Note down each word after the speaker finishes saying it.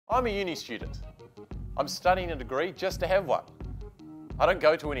I'm a uni student. I'm studying a degree just to have one. I don't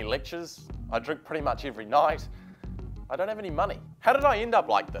go to any lectures. I drink pretty much every night. I don't have any money. How did I end up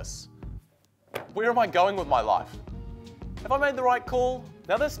like this? Where am I going with my life? Have I made the right call?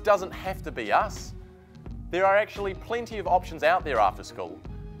 Now this doesn't have to be us. There are actually plenty of options out there after school.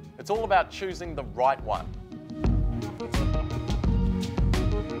 It's all about choosing the right one.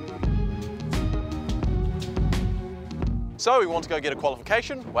 So we want to go get a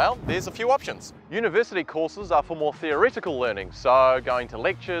qualification? Well, there's a few options. University courses are for more theoretical learning, so going to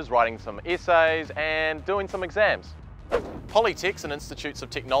lectures, writing some essays, and doing some exams. Polytechs and institutes of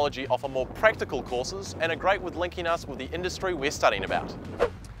technology offer more practical courses and are great with linking us with the industry we're studying about.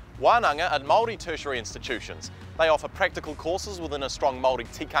 Wānanga are Māori tertiary institutions. They offer practical courses within a strong Māori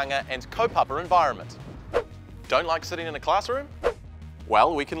tikanga and kaupapa environment. Don't like sitting in a classroom?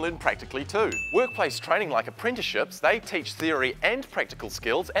 Well, we can learn practically too. Workplace training like apprenticeships, they teach theory and practical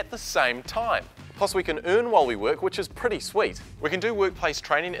skills at the same time. Plus we can earn while we work, which is pretty sweet. We can do workplace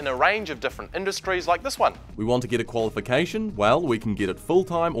training in a range of different industries like this one. We want to get a qualification? Well, we can get it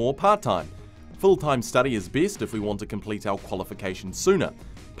full-time or part-time. Full-time study is best if we want to complete our qualification sooner.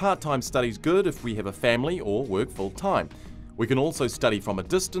 Part-time study's good if we have a family or work full-time. We can also study from a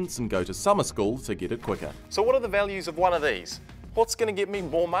distance and go to summer school to get it quicker. So what are the values of one of these? What's going to get me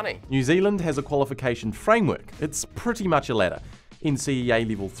more money? New Zealand has a qualification framework. It's pretty much a ladder. NCEA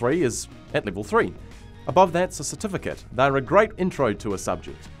Level 3 is at Level 3. Above that's a certificate. They're a great intro to a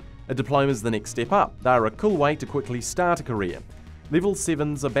subject. A diploma is the next step up. They're a cool way to quickly start a career. Level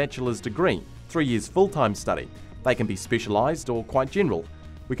 7's a bachelor's degree, 3 years full-time study. They can be specialised or quite general.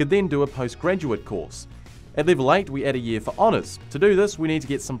 We could then do a postgraduate course. At Level 8 we add a year for honours. To do this we need to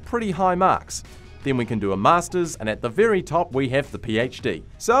get some pretty high marks. Then we can do a master's, and at the very top we have the PhD.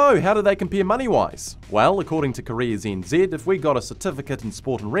 So how do they compare money-wise? Well, according to Careers NZ, if we got a certificate in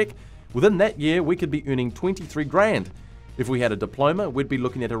sport and rec, within that year we could be earning 23 grand. If we had a diploma, we'd be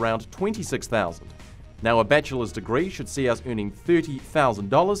looking at around 26,000. Now a bachelor's degree should see us earning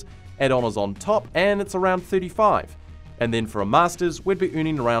 $30,000, add honours on top, and it's around 35. And then for a master's, we'd be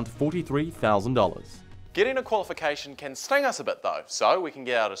earning around $43,000. Getting a qualification can sting us a bit though, so we can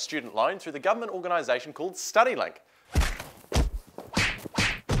get out a student loan through the government organisation called StudyLink.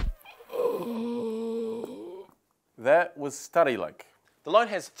 That was StudyLink. The loan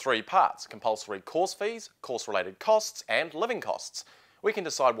has 3 parts: compulsory course fees, course-related costs, and living costs. We can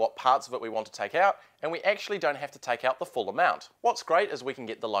decide what parts of it we want to take out, and we actually don't have to take out the full amount. What's great is we can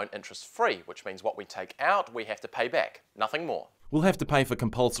get the loan interest-free, which means what we take out we have to pay back, nothing more. We'll have to pay for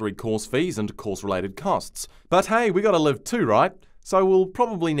compulsory course fees and course-related costs. But hey, we gotta live too, right? So we'll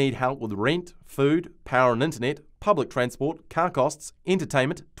probably need help with rent, food, power and internet, public transport, car costs,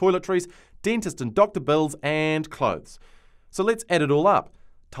 entertainment, toiletries, dentist and doctor bills, and clothes. So let's add it all up.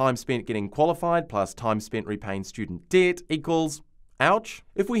 Time spent getting qualified plus time spent repaying student debt equals... ouch.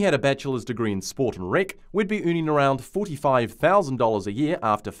 If we had a bachelor's degree in sport and rec, we'd be earning around $45,000 a year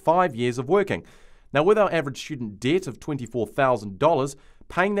after 5 years of working. Now with our average student debt of $24,000,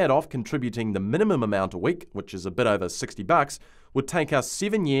 paying that off contributing the minimum amount a week, which is a bit over $60, would take us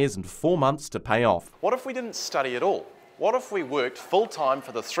 7 years and 4 months to pay off. What if we didn't study at all? What if we worked full-time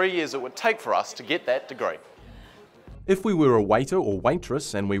for the 3 years it would take for us to get that degree? If we were a waiter or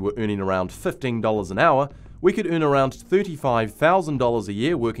waitress and we were earning around $15 an hour, we could earn around $35,000 a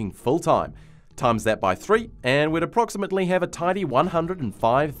year working full-time. Times that by 3 and we'd approximately have a tidy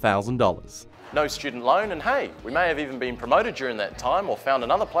 $105,000. No student loan, and hey, we may have even been promoted during that time or found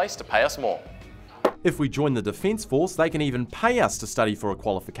another place to pay us more. If we join the Defence Force, they can even pay us to study for a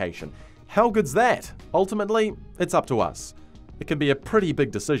qualification. How good's that? Ultimately, it's up to us. It can be a pretty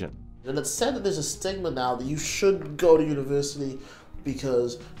big decision. And it's sad that there's a stigma now that you should go to university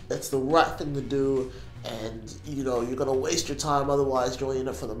because it's the right thing to do, and you know you're gonna waste your time otherwise joining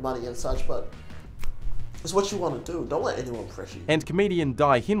it for the money and such, but it's what you want to do. Don't let anyone pressure you. And comedian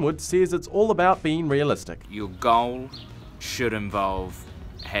Dai Henwood says it's all about being realistic. Your goal should involve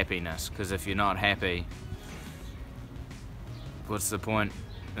happiness, because if you're not happy, what's the point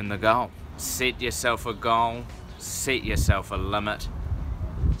in the goal? Set yourself a goal, set yourself a limit,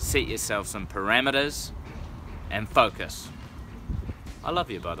 set yourself some parameters, and focus. I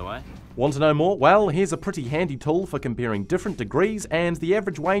love you, by the way. Want to know more? Well, here's a pretty handy tool for comparing different degrees and the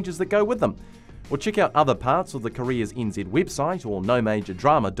average wages that go with them. Or check out other parts of the Careers NZ website or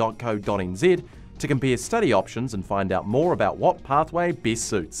nomajordrama.co.nz to compare study options and find out more about what pathway best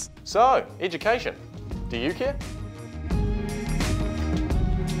suits. So, education. Do you care?